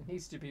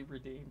needs to be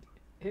redeemed.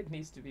 It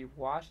needs to be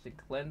washed and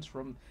cleansed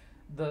from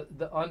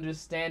the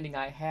understanding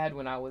I had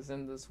when I was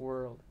in this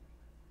world.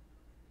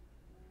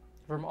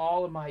 From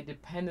all of my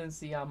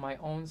dependency on my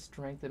own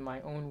strength and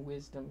my own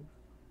wisdom.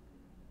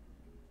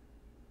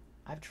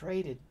 I've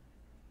traded.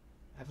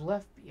 I've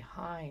left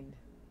behind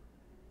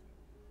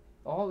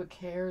all the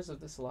cares of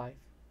this life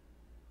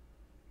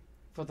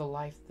for the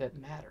life that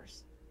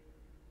matters.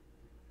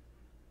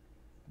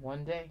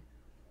 One day,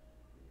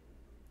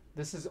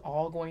 this is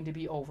all going to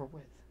be over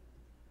with.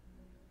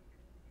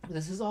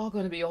 This is all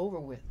going to be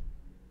over with.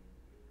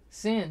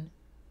 Sin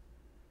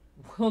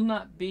will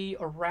not be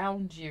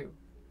around you,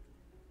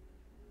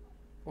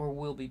 or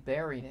we'll be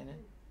buried in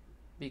it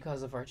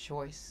because of our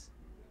choice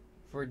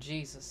for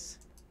Jesus.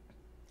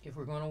 If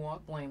we're going to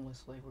walk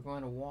blamelessly, we're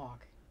going to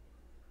walk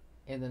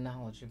in the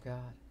knowledge of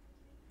God.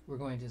 We're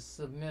going to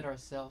submit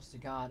ourselves to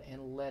God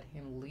and let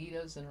Him lead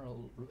us in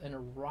a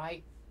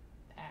right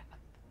path.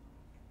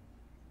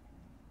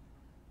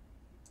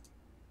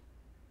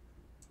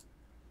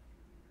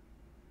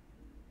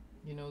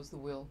 He knows the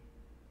will.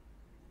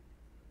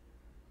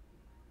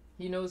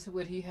 He knows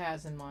what He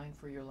has in mind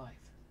for your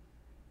life.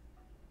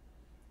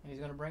 And He's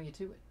going to bring you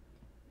to it.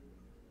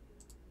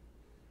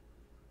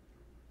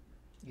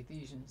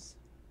 Ephesians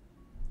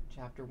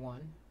chapter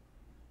 1,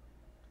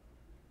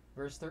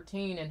 verse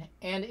 13.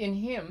 And in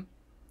Him,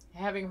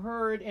 having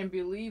heard and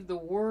believed the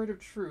word of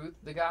truth,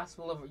 the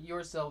gospel of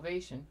your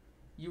salvation,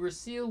 you were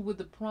sealed with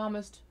the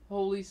promised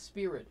Holy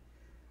Spirit,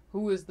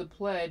 who is the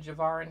pledge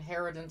of our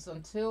inheritance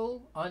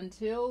until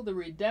the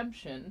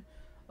redemption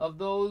of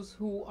those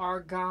who are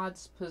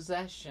God's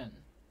possession.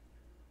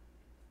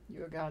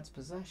 You're God's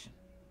possession.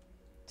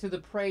 To the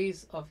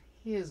praise of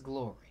his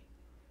glory.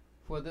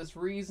 For this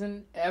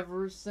reason,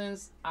 ever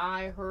since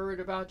I heard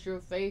about your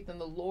faith in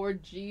the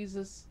Lord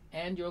Jesus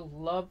and your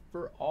love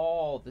for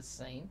all the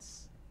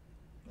saints.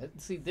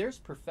 See, there's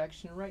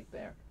perfection right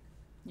there.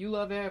 You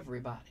love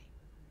everybody.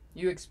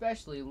 You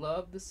especially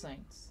love the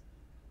saints.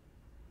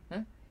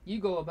 Huh? You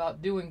go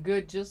about doing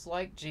good just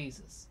like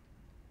Jesus.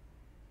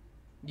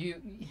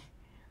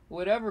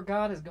 Whatever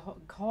God has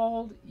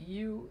called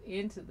you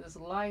into this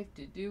life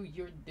to do,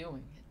 you're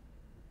doing it.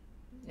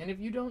 And if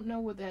you don't know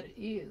what that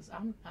is,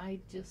 I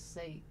just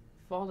say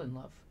fall in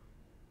love.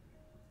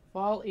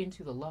 Fall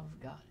into the love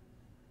of God.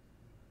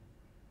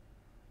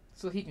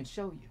 So he can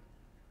show you.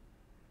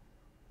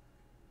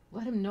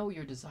 Let him know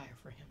your desire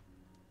for him.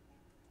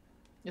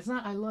 It's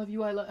not I love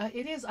you,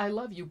 it is I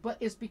love you, but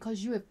it's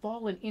because you have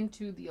fallen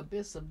into the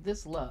abyss of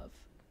this love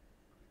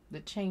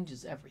that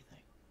changes everything.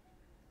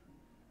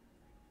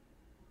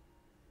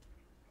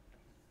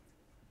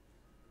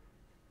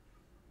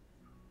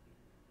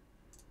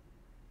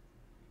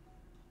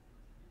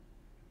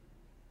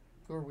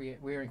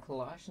 We're in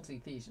Colossians,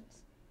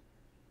 Ephesians.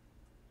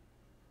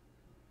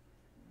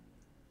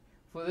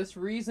 For this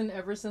reason,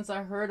 ever since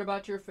I heard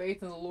about your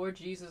faith in the Lord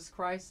Jesus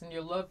Christ and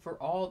your love for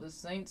all the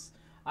saints,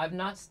 I've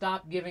not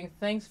stopped giving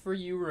thanks for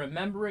you,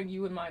 remembering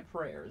you in my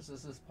prayers.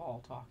 This is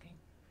Paul talking.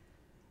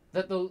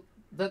 That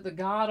the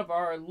God of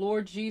our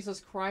Lord Jesus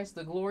Christ,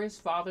 the glorious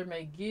Father,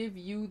 may give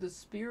you the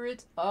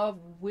spirit of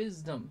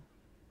wisdom.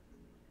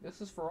 This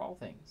is for all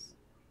things.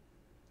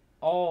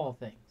 All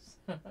things.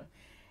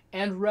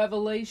 And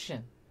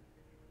revelation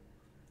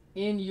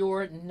in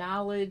your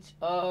knowledge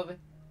of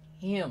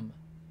him.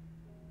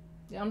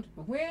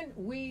 When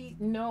we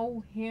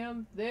know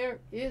him, there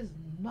is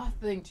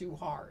nothing too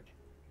hard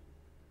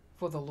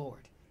for the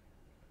Lord.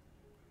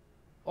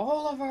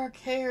 All of our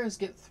cares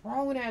get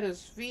thrown at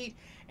his feet,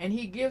 and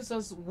he gives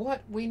us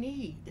what we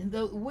need, and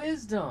the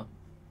wisdom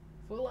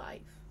for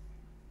life.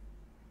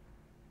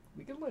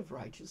 We can live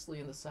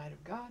righteously in the sight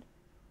of God.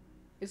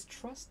 It's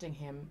trusting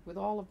him with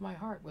all of my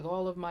heart, with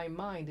all of my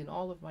mind, and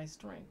all of my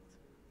strength.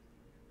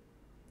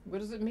 What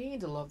does it mean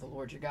to love the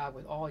Lord your God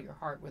with all your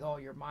heart, with all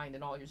your mind,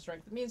 and all your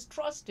strength? It means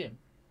trust him.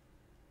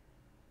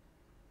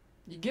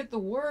 You get the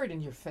word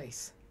in your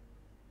face.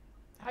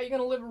 How are you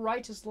going to live a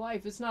righteous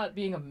life? It's not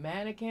being a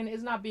mannequin.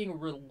 It's not being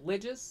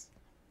religious.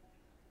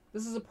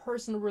 This is a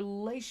personal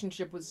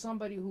relationship with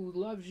somebody who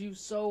loves you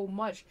so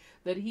much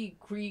that he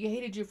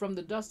created you from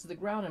the dust of the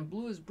ground and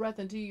blew his breath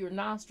into your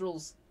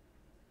nostrils.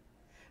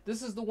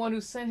 This is the one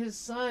who sent his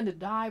son to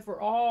die for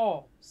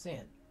all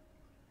sin.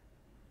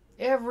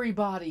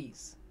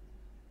 Everybody's.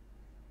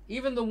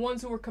 Even the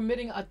ones who are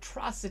committing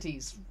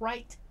atrocities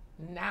right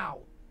now.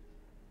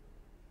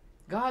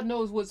 God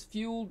knows what's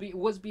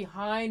what's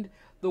behind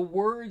the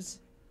words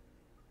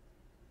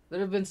that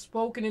have been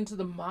spoken into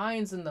the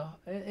minds and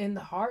in the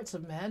hearts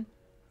of men.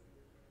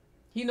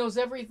 He knows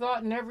every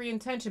thought and every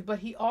intention, but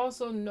he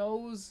also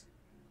knows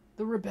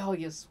the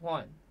rebellious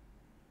one.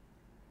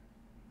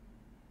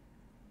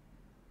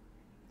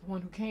 The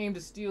one who came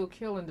to steal,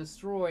 kill, and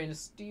destroy, and to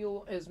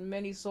steal as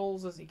many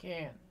souls as he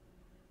can.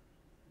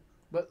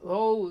 But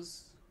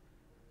those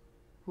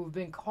who've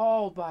been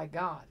called by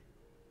God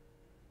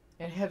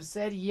and have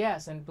said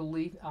yes and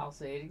believe, I'll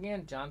say it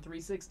again, John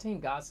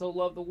 3:16, God so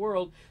loved the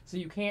world, so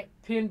you can't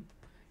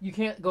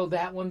go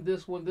that one,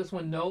 this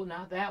one, no,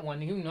 not that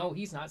one. You know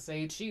he's not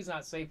saved, she's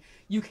not saved.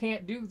 You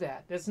can't do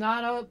that. That's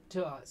not up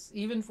to us,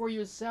 even for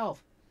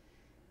yourself.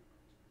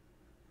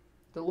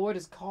 The Lord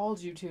has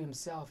called you to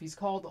himself. He's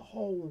called the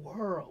whole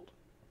world.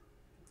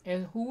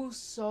 And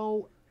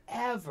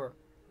whosoever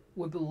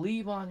would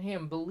believe on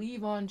him,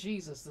 believe on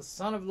Jesus, the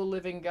Son of the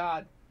living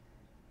God,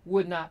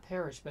 would not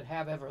perish but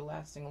have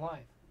everlasting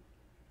life.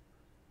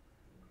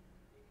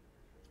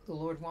 The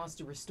Lord wants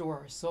to restore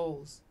our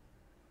souls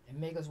and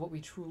make us what we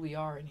truly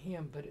are in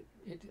him, but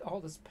all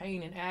this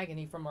pain and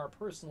agony from our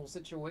personal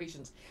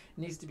situations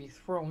needs to be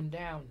thrown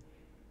down.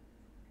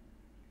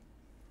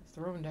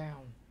 Thrown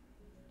down.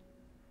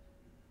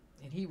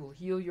 And he will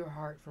heal your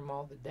heart from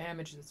all the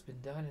damage that's been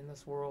done in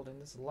this world,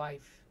 in this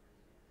life,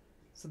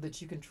 so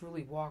that you can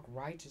truly walk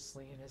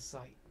righteously in his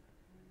sight.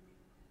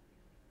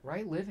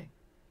 Right living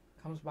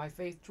comes by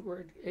faith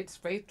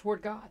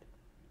toward God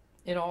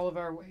in all of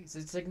our ways.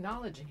 It's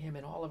acknowledging him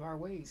in all of our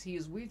ways. He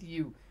is with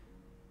you.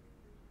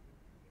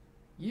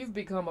 You've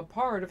become a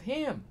part of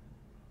him.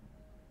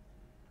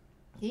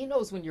 He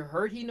knows when you're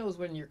hurt. He knows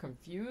when you're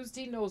confused.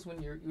 He knows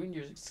when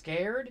you're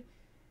scared.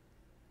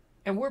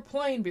 And we're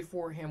plain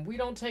before him. We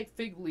don't take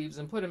fig leaves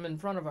and put them in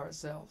front of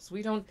ourselves.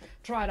 We don't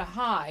try to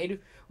hide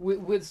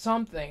with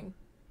something.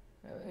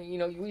 We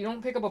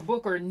don't pick up a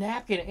book or a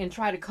napkin and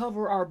try to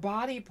cover our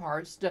body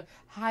parts to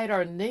hide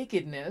our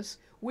nakedness.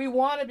 We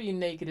want to be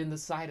naked in the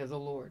sight of the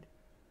Lord,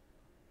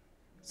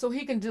 so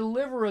he can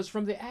deliver us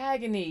from the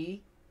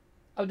agony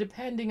of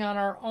depending on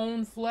our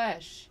own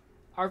flesh,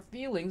 our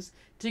feelings,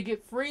 to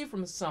get free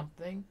from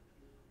something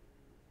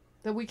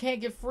that we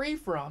can't get free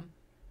from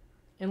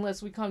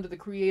unless we come to the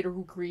Creator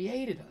who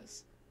created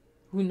us,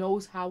 who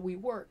knows how we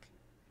work.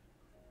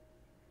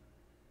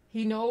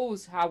 He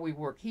knows how we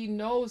work. He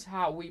knows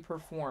how we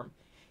perform.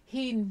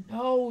 He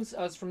knows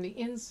us from the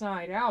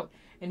inside out,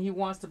 and he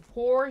wants to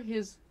pour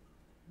his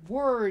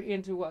word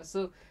into us.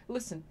 So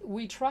listen,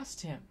 we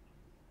trust him.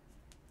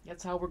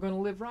 That's how we're going to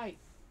live right.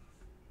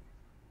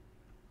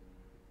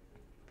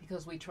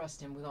 Because we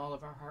trust him with all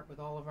of our heart, with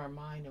all of our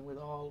mind, and with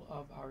all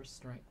of our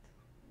strength.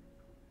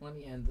 Let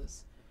me end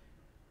this.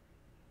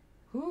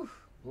 Whew,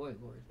 boy,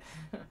 Lord.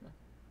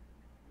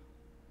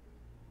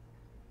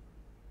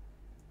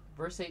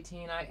 Verse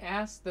 18, I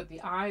ask that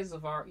the eyes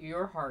of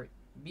your heart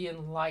be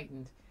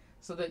enlightened,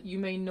 so that you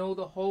may know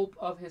the hope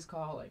of his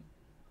calling,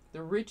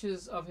 the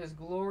riches of his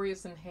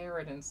glorious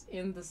inheritance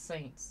in the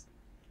saints,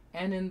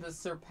 and in the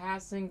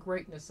surpassing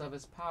greatness of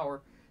his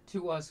power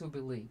to us who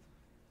believe.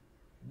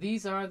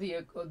 These are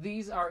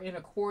in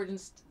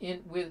accordance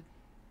with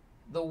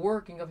the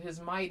working of his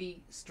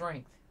mighty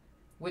strength,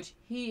 which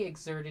he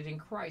exerted in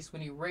Christ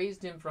when he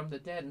raised him from the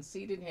dead and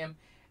seated him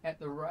at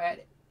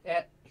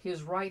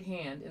his right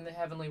hand in the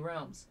heavenly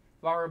realms,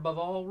 far above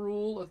all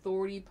rule,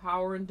 authority,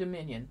 power, and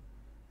dominion.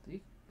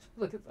 See?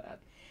 Look at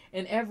that.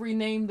 And every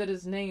name that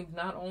is named,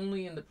 not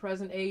only in the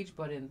present age,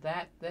 but in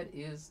that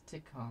is to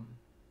come.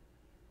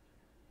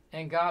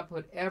 And God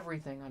put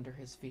everything under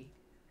his feet.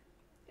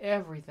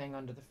 Everything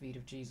under the feet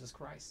of Jesus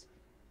Christ.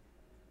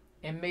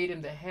 And made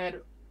him the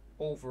head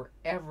over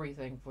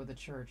everything for the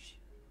church.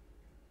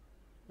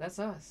 That's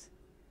us.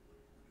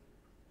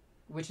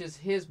 Which is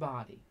his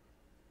body.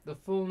 The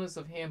fullness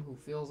of him who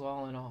fills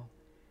all in all.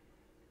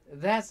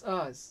 That's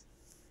us.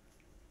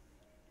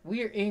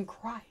 We are in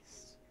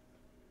Christ.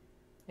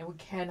 And we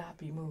cannot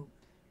be moved.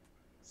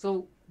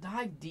 So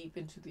dive deep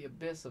into the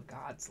abyss of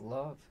God's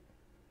love.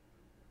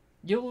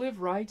 You'll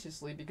live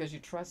righteously because you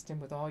trust him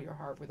with all your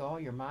heart, with all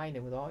your mind,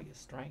 and with all your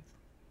strength.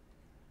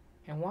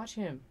 And watch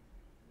him.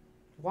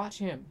 Watch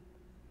him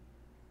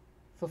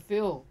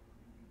fulfill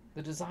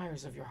the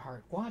desires of your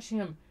heart. Watch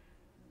him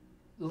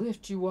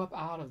lift you up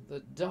out of the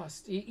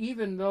dust,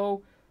 even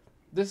though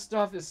this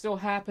stuff is still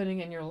happening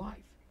in your life.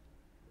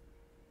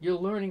 You're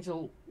learning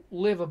to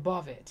live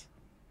above it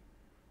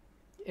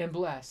and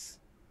bless.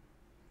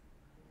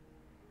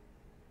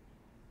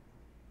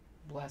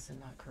 Bless and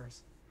not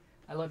curse.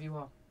 I love you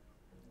all.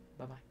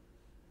 Bye-bye.